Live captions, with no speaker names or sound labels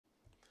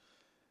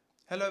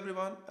Hello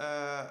everyone,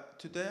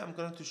 today I'm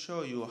going to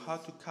show you how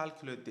to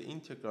calculate the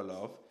integral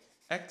of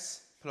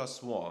x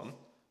plus 1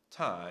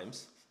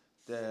 times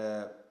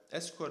the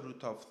square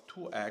root of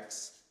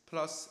 2x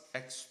plus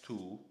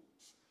x2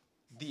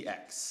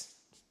 dx.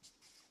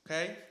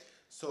 Okay,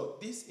 so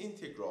this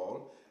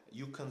integral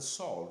you can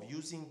solve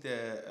using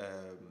the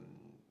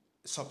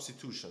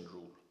substitution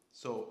rule.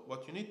 So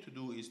what you need to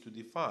do is to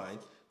define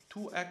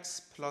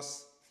 2x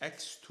plus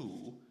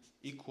x2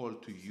 equal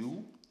to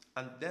u,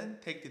 and then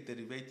take the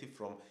derivative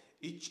from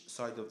each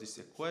side of this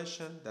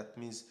equation. That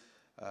means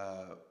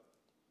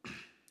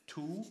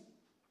 2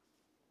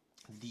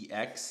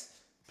 dx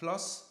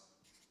plus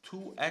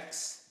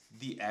 2x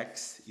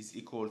dx is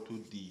equal to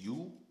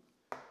du.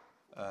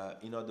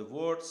 In other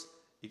words,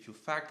 if you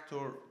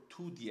factor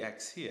 2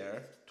 dx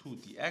here, 2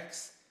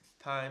 dx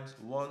times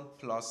 1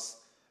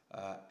 plus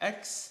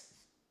x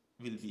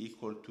will be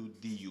equal to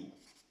du.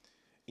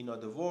 In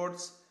other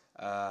words,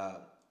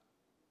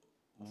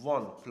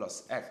 1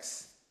 plus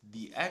x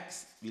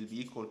dx will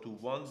be equal to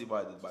 1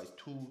 divided by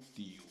 2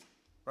 du,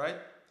 right?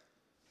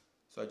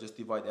 So I just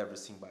divide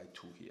everything by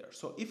 2 here.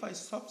 So if I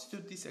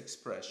substitute this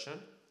expression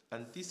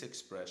and this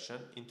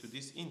expression into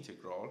this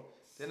integral,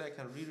 then I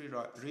can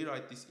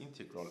rewrite this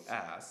integral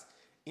as,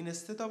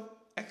 instead of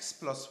x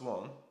plus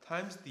 1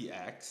 times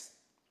dx,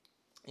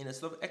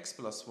 instead of x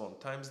plus 1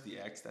 times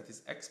dx, that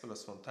is x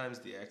plus 1 times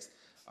dx,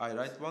 I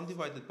write 1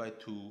 divided by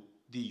 2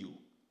 du.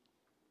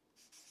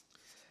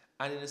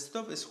 And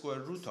instead of a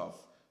square root of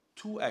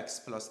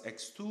 2x plus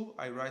x2,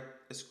 I write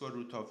a square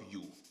root of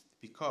u,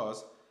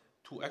 because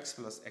 2x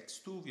plus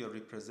x2, we are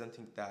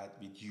representing that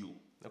with u.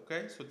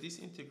 Okay, so this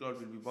integral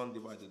will be 1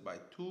 divided by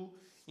 2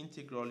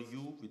 integral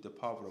u with the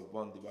power of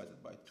 1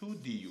 divided by 2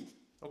 du.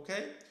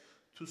 Okay,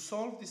 to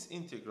solve this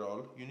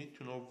integral, you need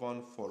to know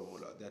one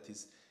formula, that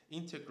is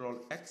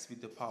integral x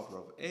with the power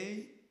of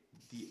a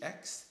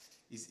dx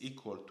is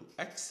equal to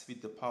x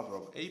with the power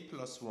of a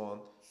plus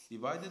 1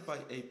 divided by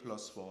a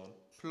plus 1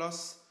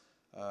 plus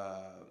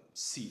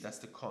c, that's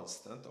the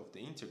constant of the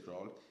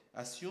integral,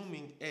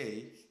 assuming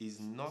a is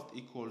not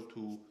equal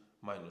to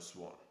minus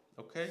 1.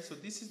 Okay, so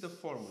this is the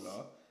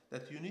formula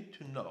that you need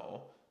to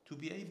know to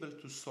be able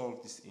to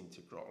solve this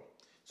integral.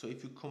 So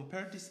if you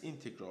compare this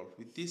integral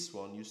with this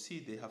one, you see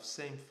they have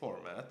same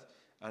format,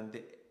 and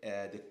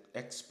the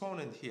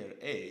exponent here,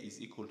 a, is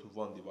equal to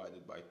 1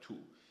 divided by 2.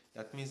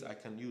 That means I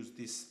can use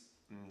this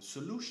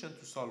solution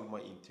to solve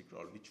my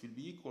integral, which will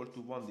be equal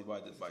to 1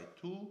 divided by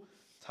 2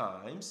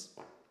 times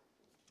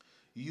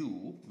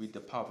u with the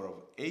power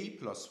of a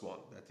plus 1,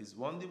 that is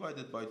 1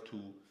 divided by 2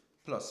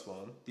 plus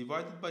 1,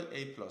 divided by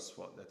a plus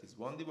 1, that is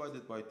 1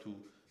 divided by 2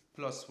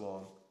 plus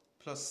 1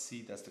 plus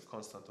c, that's the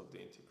constant of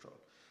the integral.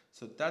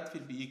 So that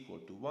will be equal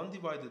to 1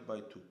 divided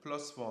by 2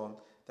 plus 1,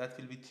 that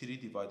will be 3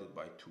 divided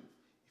by 2.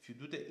 If you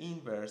do the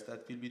inverse,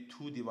 that will be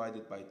 2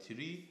 divided by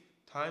 3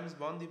 times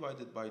 1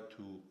 divided by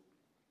 2,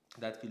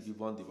 that will be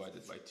 1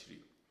 divided by 3,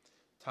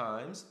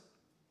 times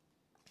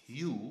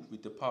u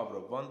with the power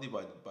of 1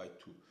 divided by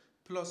 2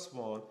 plus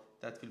 1,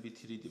 that will be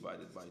 3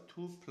 divided by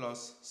 2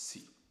 plus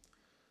c.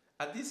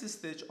 At this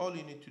stage, all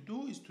you need to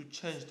do is to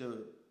change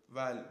the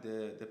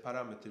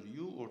parameter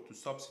u, or to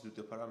substitute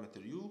the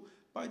parameter u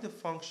by the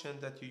function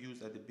that you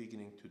used at the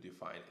beginning to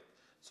define it.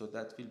 So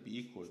that will be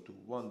equal to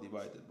 1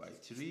 divided by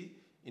 3.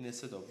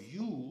 Instead of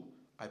u,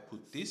 I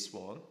put this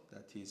one,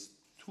 that is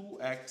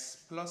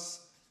 2x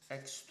plus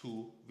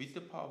x2 with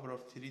the power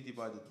of 3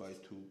 divided by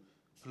 2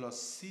 plus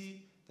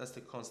c, that's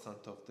the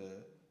constant of the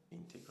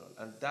integral,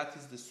 and that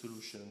is the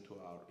solution to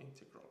our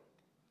integral.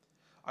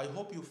 I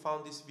hope you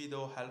found this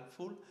video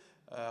helpful.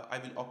 I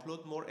will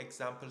upload more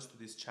examples to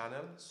this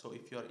channel, so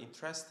if you are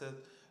interested,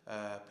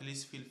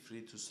 please feel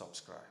free to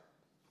subscribe.